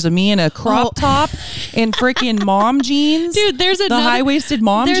pictures of me in a crop top and freaking mom jeans. Dude, there's the high-waisted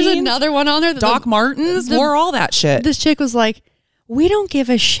mom jeans. There's another one on there. Doc Martens wore all that shit. This chick was like, we don't give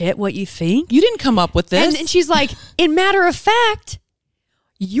a shit what you think. You didn't come up with this. And she's like, in matter of fact,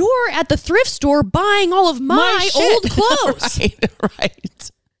 you're at the thrift store buying all of my old clothes.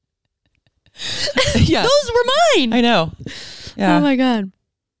 Right. Yeah. Those were mine. I know. Yeah. Oh my God.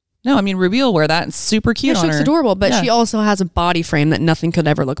 No, I mean, Ruby will wear that. It's super cute on her. She looks adorable, but she also has a body frame that nothing could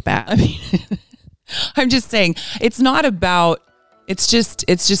ever look bad. I mean, I'm just saying, it's not about, it's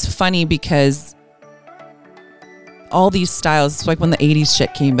just funny because all these styles, it's like when the 80s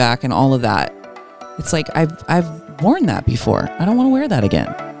shit came back and all of that. It's like, I've worn that before. I don't want to wear that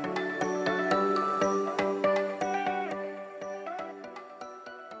again.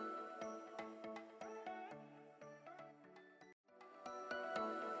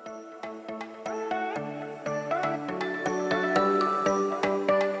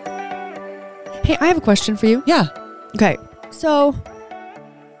 Hey, I have a question for you. Yeah. Okay. So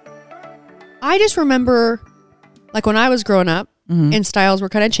I just remember like when I was growing up and styles were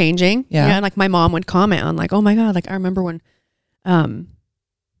kind of changing. Yeah. And like my mom would comment on like, oh my God, like I remember when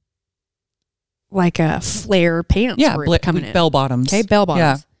like flare pants were coming in. Bell bottoms. Okay, bell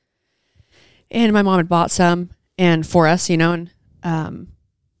bottoms. Yeah. And my mom had bought some and for us, and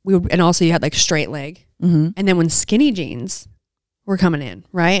we would, and also you had like straight leg. And then when skinny jeans were coming in,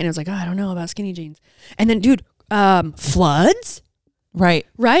 right? And it was like, oh, I don't know about skinny jeans. And then, dude, floods, right?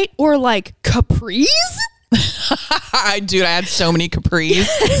 Or like capris. Dude, I had so many capris.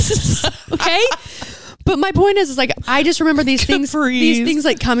 Yes. Okay. But my point is like, I just remember these things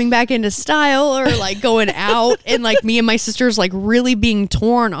like coming back into style or like going out and like me and my sisters like really being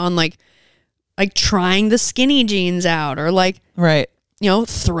torn on like trying the skinny jeans out or like, right.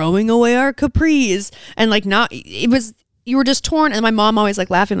 Throwing away our capris and like you were just torn. And my mom always like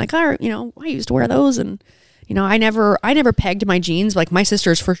laughing like, oh, I used to wear those. And, I never pegged my jeans. Like my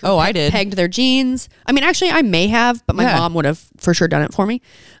sisters for sure. Oh, I did. Pegged their jeans. I mean, actually I may have, but my mom would have for sure done it for me.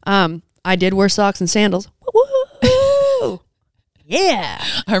 I did wear socks and sandals. Woo! Yeah.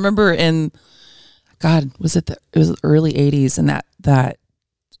 I remember it was the early 80s and that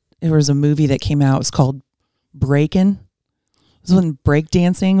there was a movie that came out. It was called Breakin'. It was when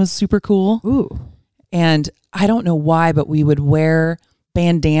breakdancing was super cool. Ooh. And I don't know why, but we would wear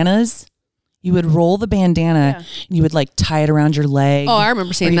bandanas. You would roll the bandana and you would like tie it around your leg. Oh, I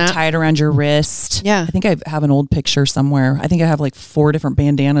remember seeing that. Tie it around your wrist. Yeah. I think I have an old picture somewhere. I think I have like 4 different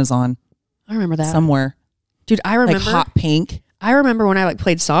bandanas on. I remember that. Somewhere. Dude, I remember. Like hot pink. I remember when I like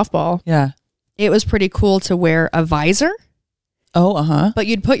played softball. Yeah. It was pretty cool to wear a visor. Oh, uh-huh. But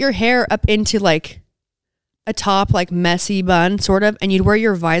you'd put your hair up into like a top like messy bun sort of, and you'd wear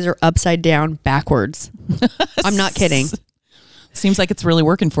your visor upside down backwards. I'm not kidding. Seems like it's really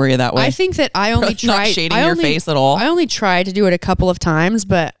working for you that way. I think that I only tried not shading your face at all. I only tried to do it a couple of times,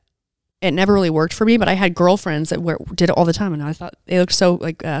 but it never really worked for me. But I had girlfriends that did it all the time, and I thought they looked so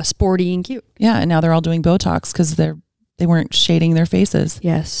like sporty and cute. Yeah, and now they're all doing Botox because they weren't shading their faces.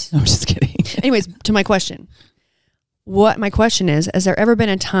 Yes. No, I'm just kidding. Anyways, to my question. What my question is, has there ever been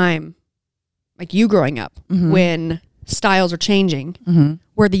a time, like you growing up, when styles are changing,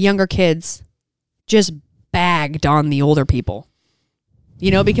 where the younger kids just bagged on the older people? You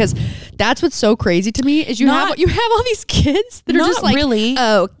know, because that's what's so crazy to me is you have all these kids that are just like, really.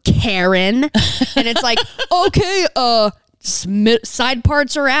 Oh, Karen. And it's like, okay, side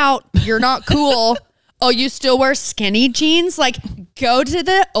parts are out. You're not cool. Oh, you still wear skinny jeans? Like, go to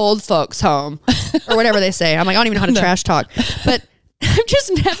the old folks home or whatever they say. I'm like, I don't even know how to trash talk, but I'm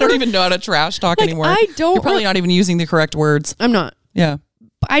just never. I don't even know how to trash talk anymore. I don't. You're probably not even using the correct words. I'm not. Yeah.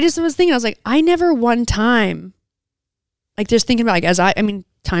 But I just was thinking, I was like, I never one time, like just thinking about like, I mean,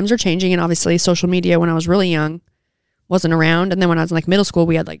 times are changing and obviously social media when I was really young wasn't around. And then when I was in like middle school,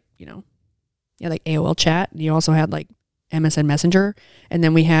 we had like, you know, like AOL chat. And you also had like MSN Messenger. And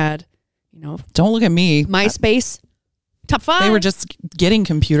then we had, you know, don't look at me. MySpace, top 5. They were just getting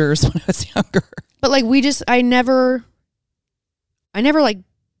computers when I was younger. But like I never like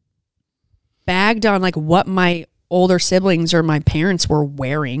bagged on like what my older siblings or my parents were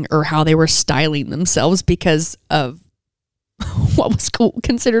wearing or how they were styling themselves because of what was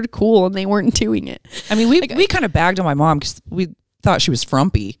considered cool and they weren't doing it. I mean, we kind of bagged on my mom because we thought she was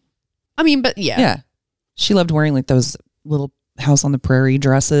frumpy. I mean, but yeah. Yeah. She loved wearing like those little House on the Prairie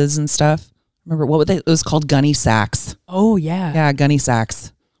dresses and stuff. Remember it was called gunny sacks. Oh yeah. Yeah, gunny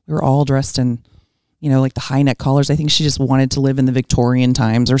sacks. We were all dressed in, you know, like the high neck collars. I think she just wanted to live in the Victorian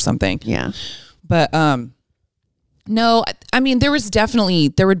times or something. Yeah. But no, I mean there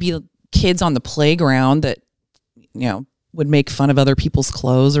would be kids on the playground that, you know, would make fun of other people's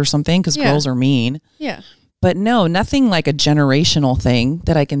clothes or something because girls are mean. Yeah. But no, nothing like a generational thing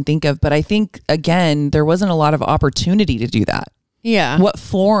that I can think of. But I think, again, there wasn't a lot of opportunity to do that. Yeah. What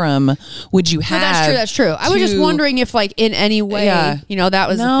forum would you have? No, that's true. I was just wondering if like in any way, you know, that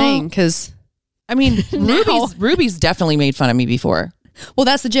was the thing. Because, I mean, Ruby's definitely made fun of me before. Well,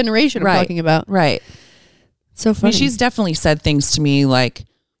 that's the generation I'm talking about. Right. So funny. I mean, she's definitely said things to me like,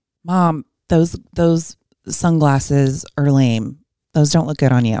 Mom, those sunglasses are lame. Those don't look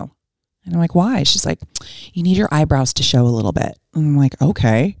good on you. And I'm like, why? She's like, you need your eyebrows to show a little bit. And I'm like,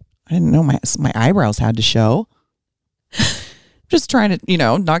 okay. I didn't know my eyebrows had to show. Just trying to, you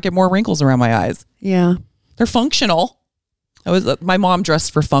know, not get more wrinkles around my eyes. Yeah. They're functional. My mom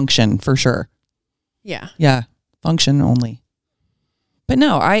dressed for function for sure. Yeah. Yeah. Function only. But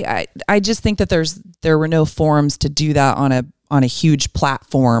no, I just think that there were no forums to do that on a huge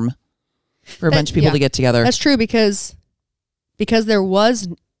platform for a bunch of people to get together. That's true because there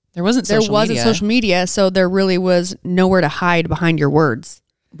wasn't social media, so there really was nowhere to hide behind your words.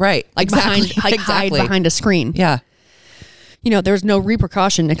 Right. Like hide behind a screen. Yeah. You know, there was no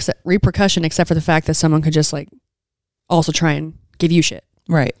repercussion except for the fact that someone could just like also try and give you shit.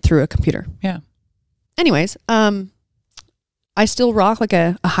 Right. Through a computer. Yeah. Anyways, I still rock like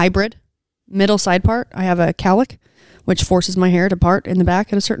a hybrid middle side part. I have a cowlick, which forces my hair to part in the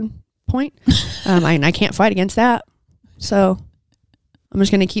back at a certain point. I can't fight against that. So I'm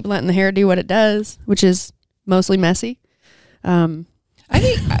just going to keep letting the hair do what it does, which is mostly messy. I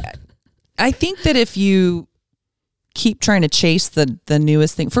think that if you keep trying to chase the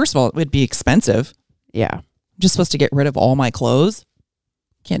newest thing, first of all, it would be expensive. Yeah. I'm just supposed to get rid of all my clothes.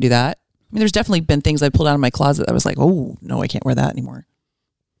 Can't do that. I mean, there's definitely been things I pulled out of my closet that was like, oh, no, I can't wear that anymore.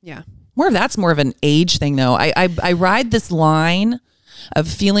 Yeah. That's more of an age thing, though. I ride this line of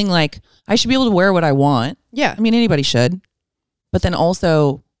feeling like I should be able to wear what I want. Yeah. I mean, anybody should. But then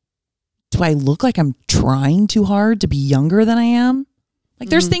also, do I look like I'm trying too hard to be younger than I am? Like,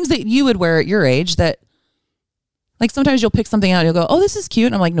 there's things that you would wear at your age that, like, sometimes you'll pick something out and you'll go, oh, this is cute.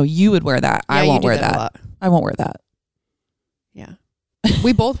 And I'm like, no, you would wear that. Yeah, I won't wear that. that. A lot. I won't wear that. Yeah.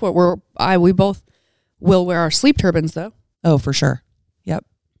 We both will wear our sleep turbans, though. Oh, for sure.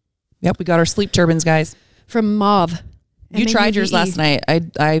 Yep. We got our sleep turbans, guys. From Mauve. You tried yours last night.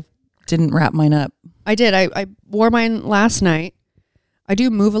 I didn't wrap mine up. I did. I wore mine last night. I do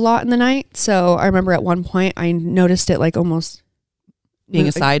move a lot in the night, so I remember at one point I noticed it like almost being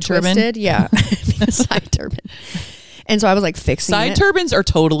a side turban. Yeah, being a side turban. And so I was like fixing side turbans are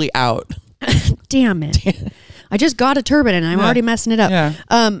totally out. Damn it! I just got a turban and I'm already messing it up. Yeah.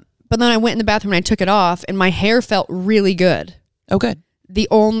 But then I went in the bathroom and I took it off, and my hair felt really good. Oh, good. The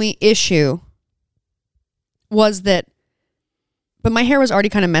only issue was that, but my hair was already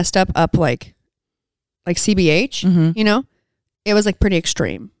kind of messed up like CBH, you know? it was like pretty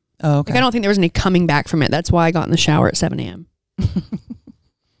extreme. Oh, okay. Like, I don't think there was any coming back from it. That's why I got in the shower at 7 a.m.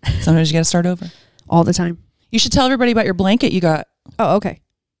 Sometimes you got to start over. all the time. You should tell everybody about your blanket you got. Oh, okay.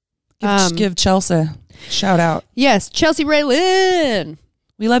 Give Chelsea a shout out. Yes, Chelsea Raylin.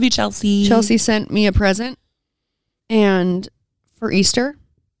 We love you, Chelsea. Chelsea sent me a present and for Easter.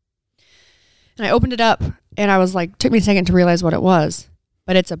 And I opened it up and I was like, took me a second to realize what it was.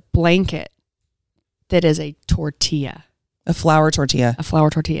 But it's a blanket that is a tortilla. A flour tortilla. A flour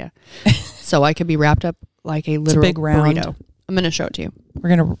tortilla. So I could be wrapped up like a literal big round burrito. I'm gonna show it to you.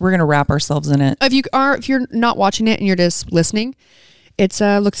 We're gonna wrap ourselves in it. If you're not watching it and you're just listening, it's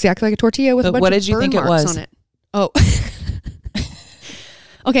looks exactly like a tortilla with a bunch of burn marks on it. Oh.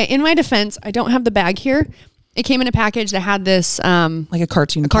 Okay, in my defense, I don't have the bag here. It came in a package that had this like a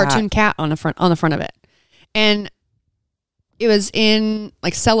cartoon cat on the front of it. And it was in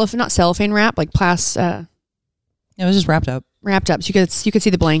like not cellophane wrap, like it was just wrapped up. So you could see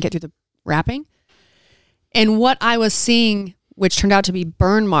the blanket through the wrapping. And what I was seeing, which turned out to be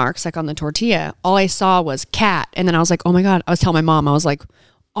burn marks like on the tortilla, all I saw was cat. And then I was like, oh my God. I was telling my mom, I was like,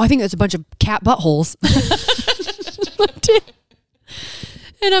 oh, I think there's a bunch of cat buttholes.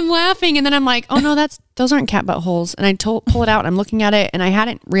 And I'm laughing. And then I'm like, oh no, those aren't cat buttholes. And I pull it out and I'm looking at it and I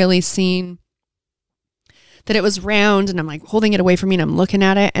hadn't really seen that it was round, and I'm like holding it away from me and I'm looking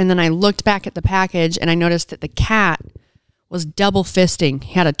at it. And then I looked back at the package and I noticed that the cat was double fisting.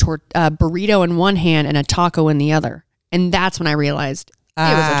 He had a burrito in one hand and a taco in the other. And that's when I realized it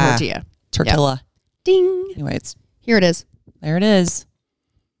was a tortilla. Tortilla. Yep. Ding. Anyway, here it is. There it is.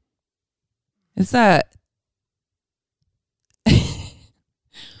 It's that.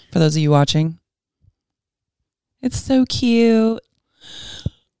 For those of you watching. It's so cute.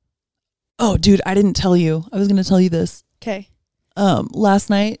 Oh, dude, I didn't tell you. I was going to tell you this. Okay. Last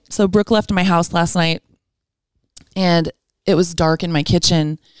night. So Brooke left my house last night and it was dark in my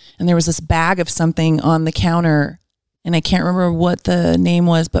kitchen and there was this bag of something on the counter and I can't remember what the name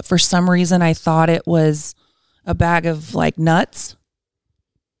was, but for some reason I thought it was a bag of like nuts.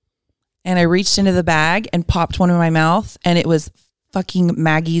 And I reached into the bag and popped one in my mouth and it was fucking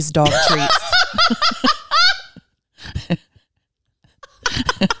Maggie's dog treats.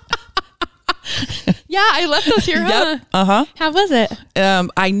 Yeah, I left those here. Huh? Yep. Uh-huh. How was it?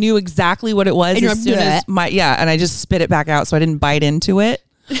 I knew exactly what it was and as soon as and I just spit it back out so I didn't bite into it.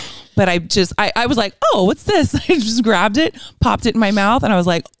 But I was like, oh, what's this? I just grabbed it, popped it in my mouth, and I was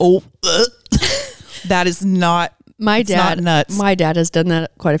like, oh, that is not my dad. Not nuts. My dad has done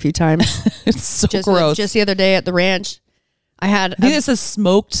that quite a few times. It's so gross. Just the other day at the ranch, I think it says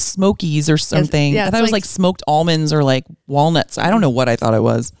smoked smokies or something. I thought it was like smoked almonds or like walnuts. I don't know what I thought it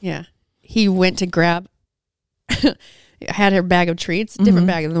was. Yeah. He went to grab, had her bag of treats, different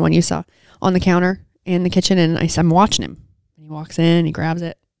bag than the one you saw, on the counter in the kitchen. And I'm watching him. And he walks in, he grabs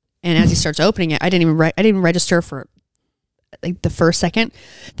it. And as he starts opening it, I didn't even register for like the first second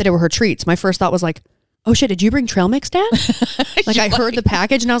that it were her treats. My first thought was like, oh shit, did you bring trail mix, Dad? Like I heard the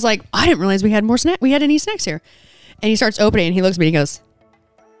package and I was like, I didn't realize we had any snacks here. And he starts opening and he looks at me and he goes,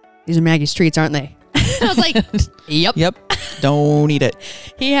 these are Maggie's treats, aren't they? I was like, yep. Don't eat it.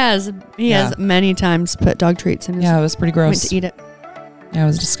 He has many times put dog treats in his. Yeah, it was pretty gross. Went to eat it. Yeah, it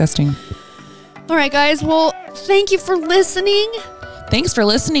was disgusting. All right, guys. Well, thank you for listening. Thanks for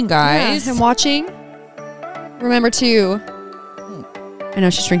listening, guys. And watching. Remember to. I know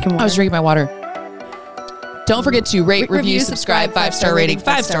she's drinking water. I was drinking my water. Don't forget to rate, review, subscribe, 5-star rating,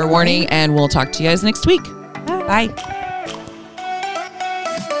 5-star warning, and we'll talk to you guys next week. Bye.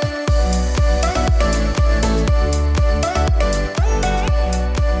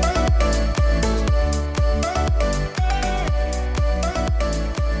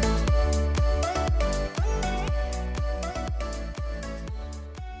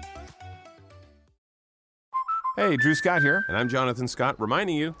 Hey, Drew Scott here, and I'm Jonathan Scott,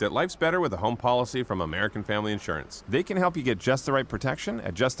 reminding you that life's better with a home policy from American Family Insurance. They can help you get just the right protection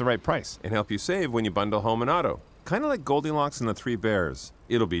at just the right price and help you save when you bundle home and auto. Kind of like Goldilocks and the Three Bears.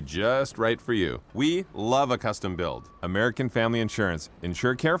 It'll be just right for you. We love a custom build. American Family Insurance.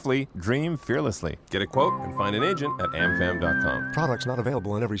 Insure carefully, dream fearlessly. Get a quote and find an agent at amfam.com. Products not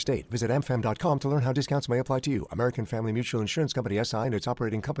available in every state. Visit amfam.com to learn how discounts may apply to you. American Family Mutual Insurance Company SI and its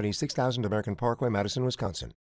operating company, 6000 American Parkway, Madison, Wisconsin.